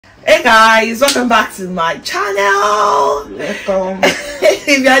Hey guys, welcome back to my channel. Welcome.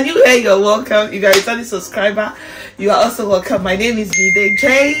 If you are new here, you're welcome. If you're a returning subscriber, you are also welcome. My name is Mide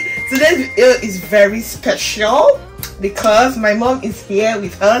Jay. Today's video is very special because my mom is here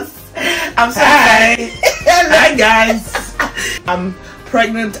with us. I'm so excited. Hi guys. I'm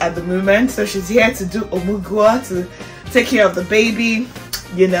pregnant at the moment, so she's here to do omugwo, to take care of the baby,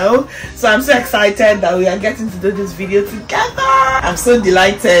 you know. So I'm so excited that we are getting to do this video together. I'm so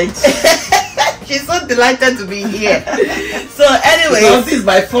delighted. She's so delighted to be here. So anyway, this is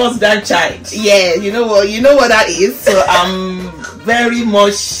my first grandchild. yeah, you know what that is. So I'm very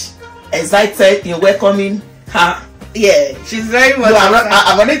much excited in welcoming her. Yeah, she's very much. No,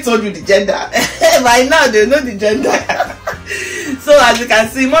 I've already told you the gender. By now they know the gender. So as you can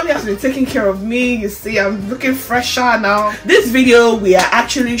see, mommy has been taking care of me. You see, I'm looking fresher now. This video, we are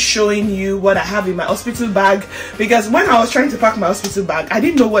actually showing you what I have in my hospital bag, because when I was trying to pack my hospital bag, I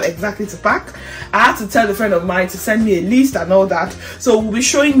didn't know what exactly to pack. I had to tell a friend of mine to send me a list and all that. So we'll be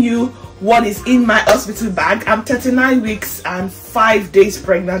showing you what is in my hospital bag. I'm 39 weeks and 5 days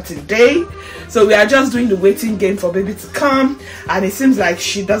pregnant today. So we are just doing the waiting game for baby to come, and it seems like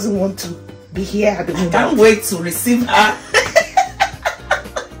she doesn't want to be here at the moment. I can't wait to receive her.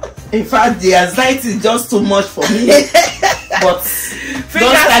 In fact, the anxiety is just too much for me. But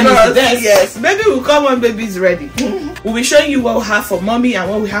fingers crossed, yes, baby will come when baby's ready. We'll be showing you what we have for mommy and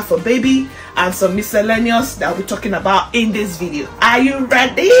what we have for baby, and some miscellaneous that we're talking about in this video. Are you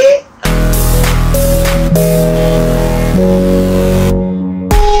ready?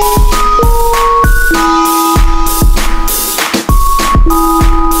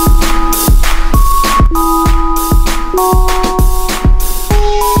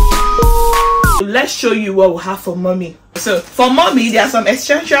 Let's show you what we have for mommy. So for mommy, there are some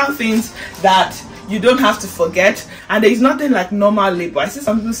essential things that you don't have to forget, and there is nothing like normal labor. I see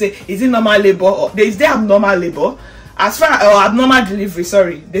some people say, is it normal labor, or is there abnormal labor? As far as abnormal delivery,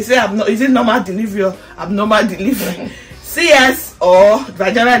 sorry, they say is it normal delivery or abnormal delivery? CS or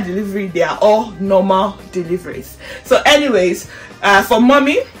vaginal delivery, they are all normal deliveries. So anyways, for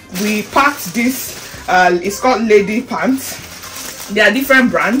mommy, we packed this, it's called lady pants. There are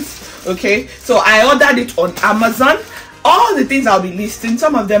different brands. Okay, so I ordered it on Amazon. All the things I'll be listing,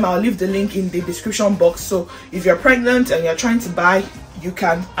 some of them I'll leave the link in the description box. So if you're pregnant and you're trying to buy, you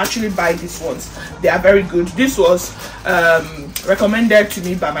can actually buy these ones. They are very good. This was recommended to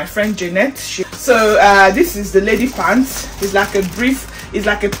me by my friend Janet. So this is the lady pants. It's like a brief, it's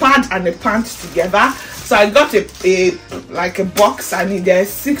like a pad and a pant together. So I got a box, and there's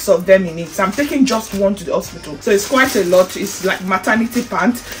 6 of them in it. So I'm taking just one to the hospital. So it's quite a lot. It's like maternity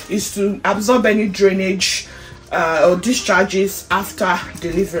pant. It's to absorb any drainage or discharges after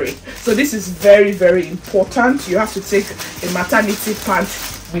delivery. So this is very, very important. You have to take a maternity pant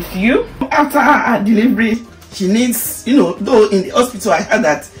with you After her delivery, she needs, you know, though in the hospital I heard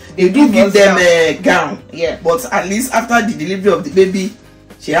that they do give them a gown. Yeah. But at least after the delivery of the baby,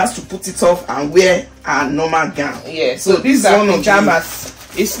 she has to put it off and wear a normal gown. Yeah, so these are pajamas.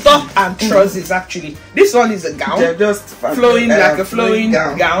 It's top and trousers actually. This one is a gown. They're just flowing like a flowing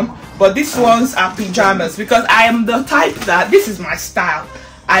gown. But these ones are pajamas, because I am the type that this is my style.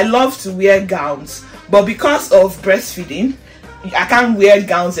 I love to wear gowns, but because of breastfeeding, I can't wear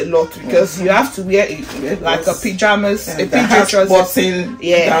gowns a lot, because you have to wear like a pajamas, a PJ trousers,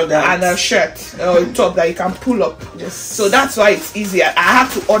 yeah, and a shirt or a top that you can pull up. Yes. So that's why it's easier. I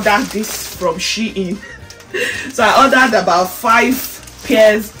have to order this from Shein. So I ordered about 5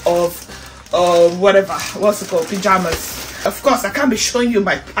 pairs of whatever, what's it called, pajamas. Of course, I can't be showing you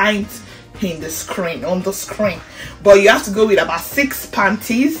my pants in the screen, on the screen, but you have to go with about 6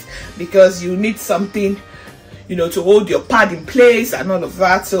 panties, because you need something, you know, to hold your pad in place and all of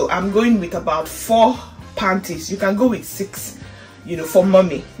that. So I'm going with about 4 panties. You can go with 6, you know, for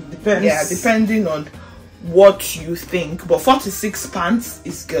mommy. Depends. Yeah, depending on what you think, but 4 to 6 pants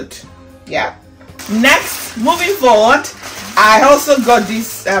is good. Yeah. Next, moving forward, I also got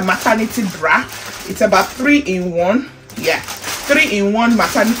this maternity bra. It's about 3-in-1. Yeah, 3-in-1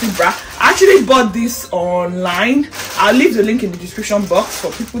 maternity bra. I actually bought this online. I'll leave the link in the description box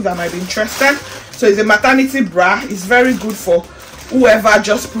for people that might be interested. So it's a maternity bra. It's very good for whoever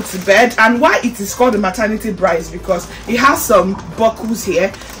just puts to bed. And why it is called a maternity bra is because it has some buckles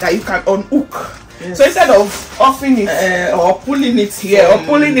here that you can unhook. Yes. So instead of offing it or pulling it here, or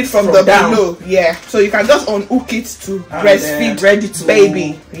pulling it from the below, yeah, so you can just unhook it to breastfeed, ready to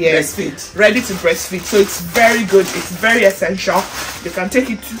baby, yeah, breastfeed, ready to breastfeed. So it's very good, it's very essential. You can take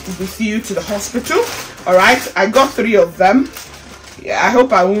it with you to the hospital. All right, I got 3 of them. Yeah, I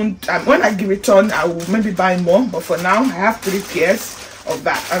hope I won't, when I return I will maybe buy more, but for now I have 3 pairs of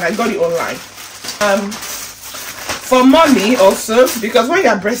that, and I got it online. For mommy also, because when you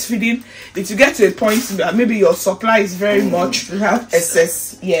are breastfeeding, if you get to a point where maybe your supply is very much, you have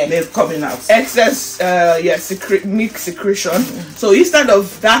excess milk coming out, excess milk secretion. So instead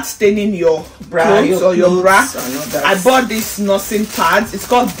of that staining your clothes or your bra, I bought this nursing pads. It's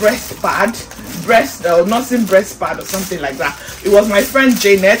called breast pad, nursing breast pad or something like that. It was my friend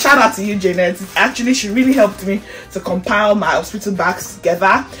Janet. Shout out to you, Janet. Actually, she really helped me to compile my hospital bags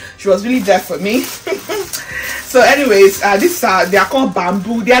together. She was really there for me. So anyways, they are called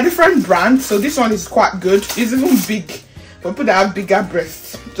Bamboo. They are different brands. So this one is quite good. It's even big for people that have bigger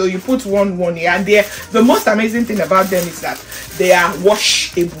breasts. So you put one here, and the most amazing thing about them is that they are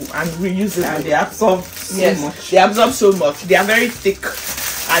washable and reusable, and they absorb so much. They absorb so much. They are very thick,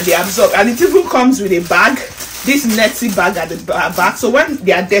 and they absorb. And it even comes with a bag, this netty bag at the back. So when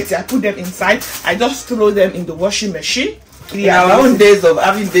they are dirty, I put them inside. I just throw them in the washing machine. In our own days of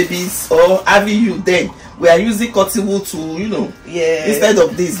having babies or having you, then we are using cotton wool to, instead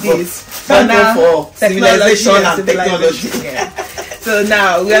of this. But now for civilization and technology. So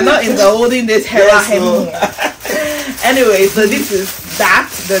now we are not in the olden days era anymore. Anyway, so this is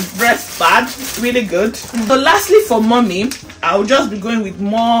the breast pad, really good. So lastly, for mommy, I'll just be going with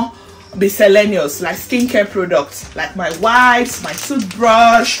more miscellaneous, like skincare products, like my wipes, my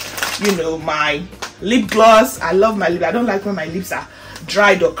toothbrush, my lip gloss. I love my lip. I don't like when my lips are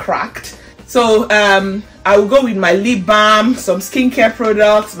dried or cracked. So I will go with my lip balm, some skincare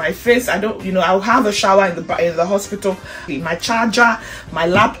products, my face. I'll have a shower in the hospital, my charger, my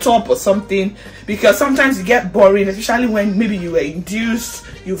laptop or something, because sometimes you get boring, especially when maybe you were induced,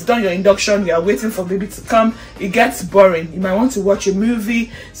 you've done your induction, you are waiting for baby to come. It gets boring. You might want to watch a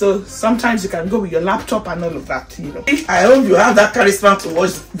movie, so sometimes you can go with your laptop and all of that. I hope you have that charisma to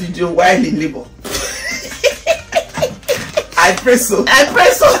watch video while in labor. I pray so.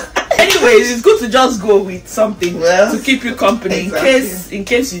 Anyways, it's good to just go with something to keep you company in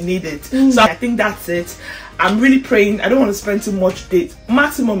case you need it. So I think that's it. I'm really praying. I don't want to spend too much days,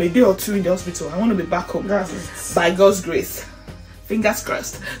 maximum a day or two in the hospital. I want to be back home by God's grace. Fingers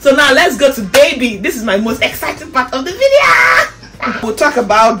crossed. So now let's go to baby. This is my most exciting part of the video. We'll talk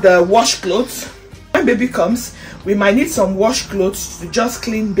about the wash clothes. When baby comes, we might need some wash clothes to just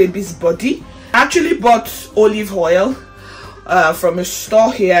clean baby's body. I actually bought olive oil from a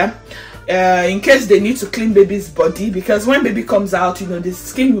store here, in case they need to clean baby's body, because when baby comes out, the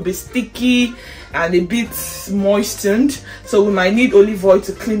skin will be sticky and a bit moistened. So we might need olive oil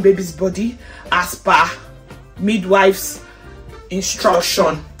to clean baby's body as per midwife's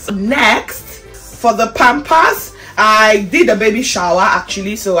instruction. Next, for the Pampers, I did a baby shower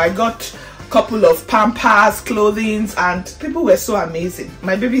actually, so I got a couple of Pampers, clothing, and people were so amazing.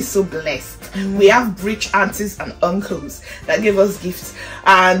 My baby is so blessed. We have rich aunties and uncles that gave us gifts.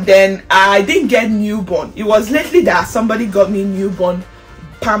 And then I didn't get newborn. It was lately that somebody got me newborn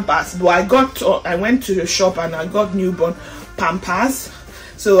Pampers, but I went to the shop and I got newborn Pampers.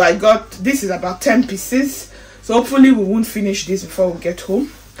 So I got, this is about 10 pieces. So hopefully we won't finish this before we get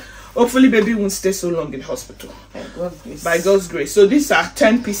home. Hopefully baby won't stay so long in the hospital. By God's grace. So these are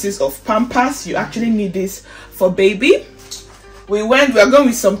 10 pieces of Pampers. You actually need this for baby. We are going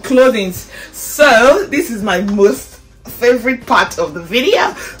with some clothing. So this is my most favorite part of the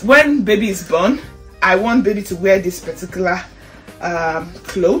video. When baby is born, I want baby to wear this particular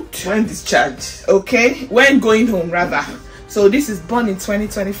cloth when discharged. Okay, when going home rather. So this is born in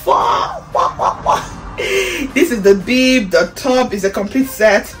 2024. This is the bib. The top is a complete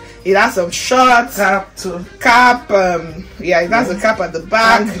set. It has some shorts, cap. It has a cap at the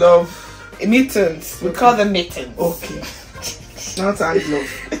back. Hand glove, mittens. We call them mittens. Okay. Not hand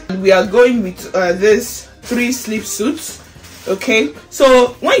glove. We are going with this 3 sleep suits. Okay,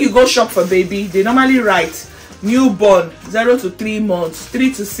 so when you go shop for baby, they normally write newborn 0 to 3 months,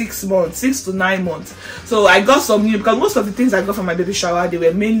 3 to 6 months, 6 to 9 months. So I got some new, because most of the things I got for my baby shower, they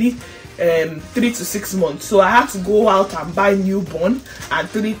were mainly 3 to 6 months. So I had to go out and buy newborn and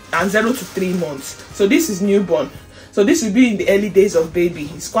 0 to 3 months. So this is newborn. So this will be in the early days of baby.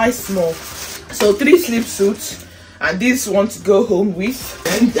 It's quite small. So 3 sleep suits, and this one to go home with.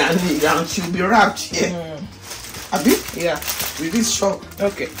 And she'll be wrapped here. Yeah, with this short.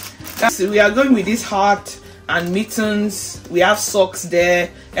 Okay, we are going with this hat and mittens. We have socks there,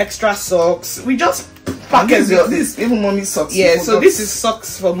 extra socks. We just package this even mommy socks. Yeah, so this is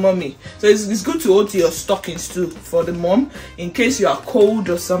socks for mommy. So it's good to hold your stockings too for the mom in case you are cold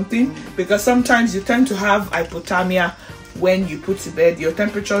or something, because sometimes you tend to have hypothermia when you put to bed. Your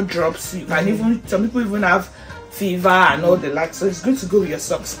temperature drops. You can even, some people even have fever and all the like, so it's good to go with your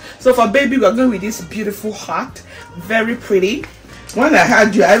socks. So for baby, we're going with this beautiful hat, very pretty. When I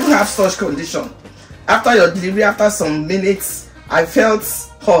had you, I even have such condition. After your delivery, after some minutes, I felt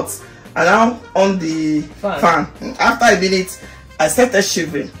hot, and now on the fan. After a minute, I started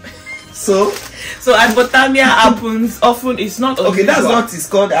shivering. So hypothermia happens often. It's not unusual. Okay, that's what it's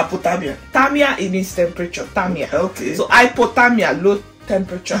called, hypothermia. Thermia, it means temperature. Thermia. Okay. So hypothermia, low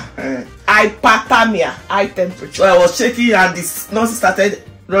temperature. Hypothermia, high temperature. So I was shaking, and the nurse started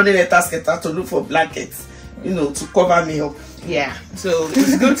running enter to look for blankets, you know, to cover me up. Yeah. So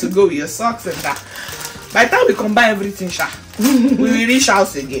it's good to go with your socks and that. By the time we combine everything, we will reach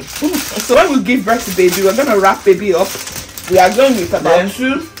house again. So when we give birth to baby, we're gonna wrap baby up. We are going with about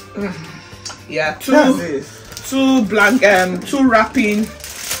two wrapping,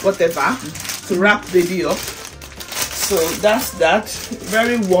 whatever, to wrap baby up. So that's that.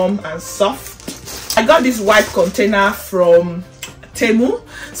 Very warm and soft. I got this white container from Temu,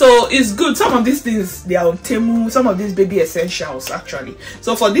 so it's good. Some of these things, they are on Temu, some of these baby essentials actually.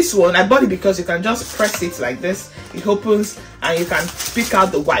 So for this one, I bought it because you can just press it like this, it opens, and you can pick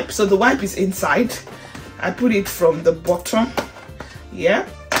out the wipe. So the wipe is inside. I put it from the bottom. Yeah,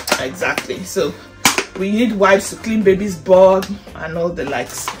 exactly. So we need wipes to clean baby's bum and all the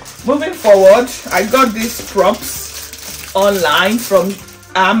likes. Moving forward, I got these props online from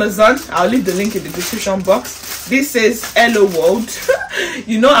Amazon. I'll leave the link in the description box. This says hello world.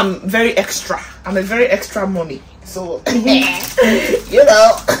 You know, I'm very extra. I'm a very extra mommy, so you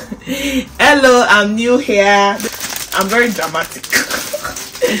know, hello, I'm new here. I'm very dramatic.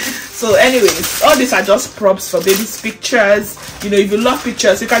 So anyways, all these are just props for baby's pictures. You know, if you love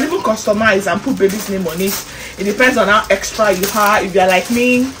pictures, you can even customize and put baby's name on it. It depends on how extra you are. If you're like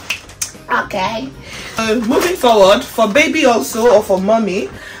me, okay. Moving forward, for baby also, or for mommy,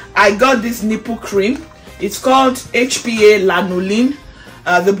 I got this nipple cream. It's called HPA Lanolin.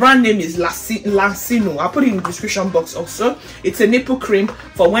 The brand name is Lancino. I'll put it in the description box also. It's a nipple cream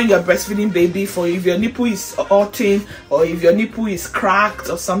for when you're breastfeeding baby, for if your nipple is hurting or if your nipple is cracked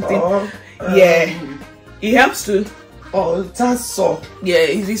or something. Yeah, it helps to. Oh, that's sore. Yeah,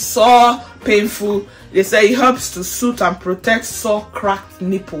 if it's sore, painful, they say it helps to soothe and protect sore, cracked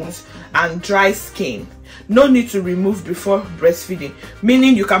nipples and dry skin. No need to remove before breastfeeding,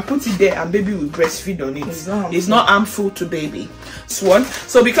 meaning you can put it there and baby will breastfeed on it. It's not harmful to baby. This one,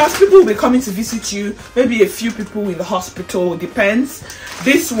 so because people will be coming to visit you, maybe a few people in the hospital, depends.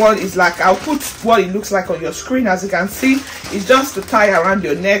 This one is like, I'll put what it looks like on your screen. As you can see, it's just to tie around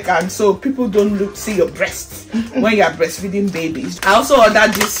your neck, and so people don't see your breasts when you are breastfeeding babies. I also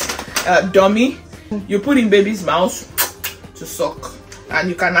ordered this dummy. You put in baby's mouth to suck, and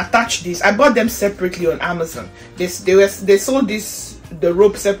you can attach this. I bought them separately on Amazon. They sold the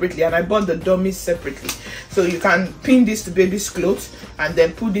rope separately, and I bought the dummies separately. So you can pin this to baby's clothes and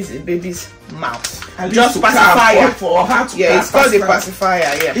then put this in baby's mouth. And just pacifier for her to it's called a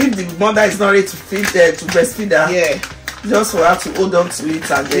pacifier. Yeah, if the mother is not ready to feed to breastfeed her, yeah, just for her to hold on to it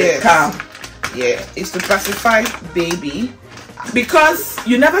and then calm. Yeah, it's to pacify baby, because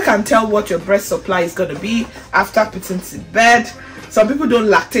you never can tell what your breast supply is going to be after putting to bed. Some people don't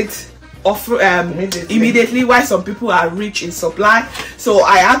lactate immediately, while some people are rich in supply. So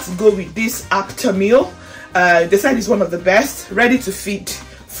I had to go with this Aptamil. They said it's one of the best, ready to feed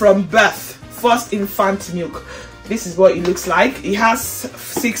from birth, first infant milk. This is what it looks like. It has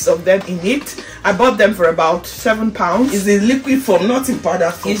 6 of them in it. I bought them for about £7. It's in liquid form, not in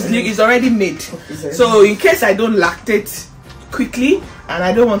powder form. It's already made. So in case I don't lactate quickly and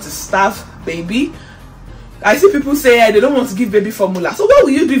I don't want to starve baby, I see people say they don't want to give baby formula. So what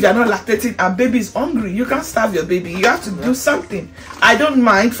will you do if you're not lactating and baby is hungry? You can't starve your baby. You have to do something. I don't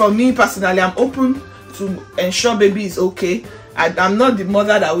mind. For me personally, I'm open to ensure baby is okay. I'm not the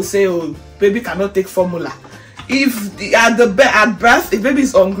mother that will say, oh, baby cannot take formula. If at birth, if baby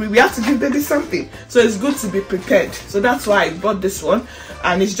is hungry, we have to give baby something. So it's good to be prepared. So that's why I bought this one,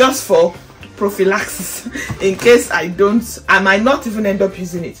 and it's just for prophylaxis in case I might not even end up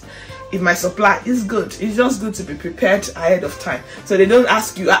using it. If my supply is good, it's just good to be prepared ahead of time, so they don't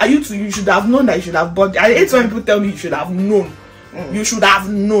ask you, you should have known that you should have bought. I hate when people tell me you should have known. You should have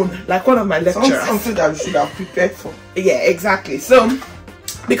known, like one of my lecturers. Something that you should have prepared for. Yeah, exactly. So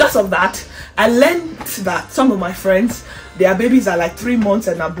because of that, I learned that some of my friends, their babies are like 3 months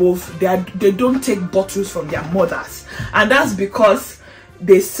and above, they don't take bottles from their mothers, and that's because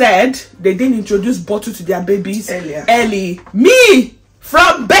they said they didn't introduce bottle to their babies early. Me,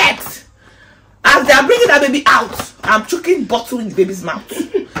 from birth, as they are bringing that baby out, I'm chucking bottle in the baby's mouth.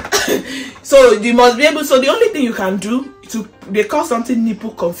 So you must be able. So the only thing you can do they call something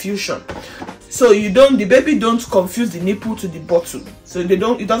nipple confusion. So the baby don't confuse the nipple to the bottle. So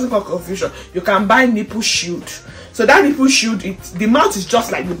it doesn't cause confusion. You can buy nipple shield. So that nipple shield, the mouth is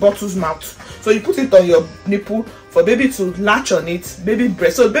just like the bottle's mouth. So you put it on your nipple for baby to latch on it, baby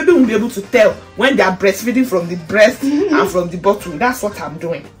breast. So baby won't be able to tell when they are breastfeeding from the breast and from the bottle. That's what I'm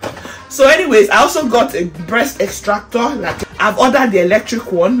doing. So anyways, I also got a breast extractor. Like, I've ordered the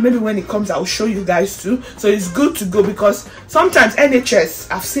electric one. Maybe when it comes, I'll show you guys too. So it's good to go, because sometimes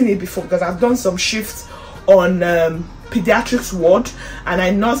NHS, I've seen it before because I've done some shifts on pediatrics ward, and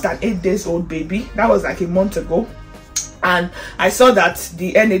I nursed an 8 days old baby. That was like a month ago, and I saw that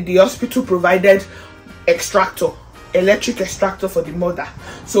the hospital provided electric extractor for the mother.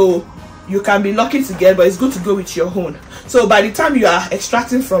 So you can be lucky to get, but it's good to go with your own. So by the time you are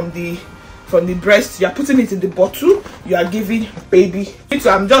extracting from the breast, you are putting it in the bottle, you are giving baby.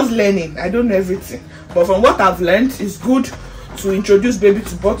 So I'm just learning, I don't know everything, but from what I've learned, it's good to introduce baby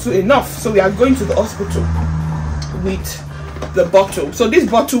to bottle enough. So we are going to the hospital with the bottle. So this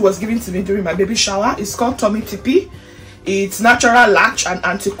bottle was given to me during my baby shower. It's called Tummy Tippy. It's natural latch and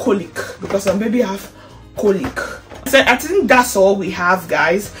anti-colic, because some baby have colic. So I think that's all we have,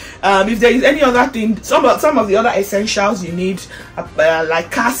 guys. If there is any other thing, some of the other essentials you need, like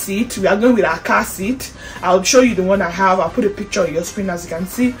car seat, we are going with our car seat. I'll show you the one I have. I'll put a picture on your screen, as you can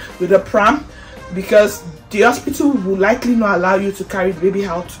see, with a pram, because the hospital will likely not allow you to carry the baby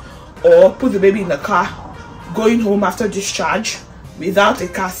out or put the baby in the car going home after discharge without a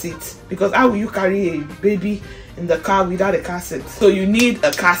car seat, because how will you carry a baby in the car without a car seat? So you need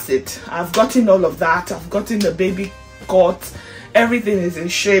a car seat. I've gotten all of that. I've gotten the baby cot, everything is in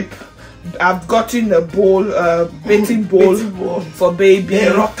shape. I've gotten a bowl, bathing bowl for baby,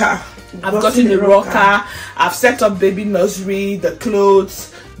 a rocker. I've gotten the rocker. I've set up baby nursery, the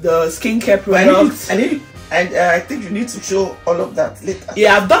clothes, the skincare products. I think you need to show all of that later.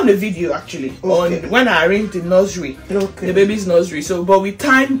 Yeah, I've done a video actually on when I arranged the nursery, the baby's nursery. So, but with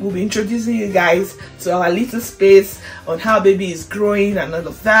time, we'll be introducing you guys to our little space on how baby is growing and all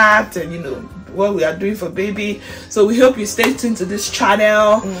of that, and you know what we are doing for baby. So we hope you stay tuned to this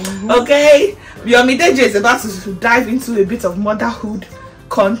channel. Okay, your Mide Jay is about to dive into a bit of motherhood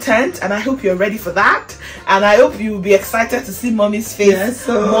content, and I hope you're ready for that, and I hope you'll be excited to see mommy's face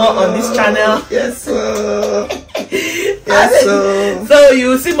more on this channel. So you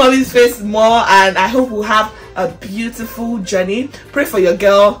will see mommy's face more, and I hope we'll have a beautiful journey. Pray for your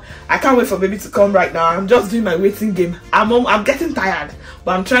girl. I can't wait for baby to come right now. I'm just doing my waiting game. I'm getting tired,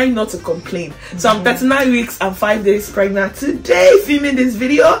 but I'm trying not to complain. So I'm 39 weeks and 5 days pregnant today, filming this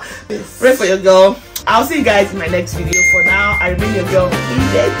video. Pray for your girl. I'll see you guys in my next video. For now, I remain your girl,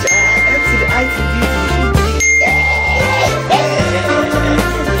 Mide Jay, M to the I to the.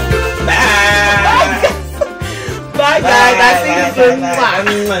 Bye. Bye guys. I see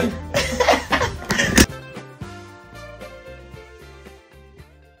you soon.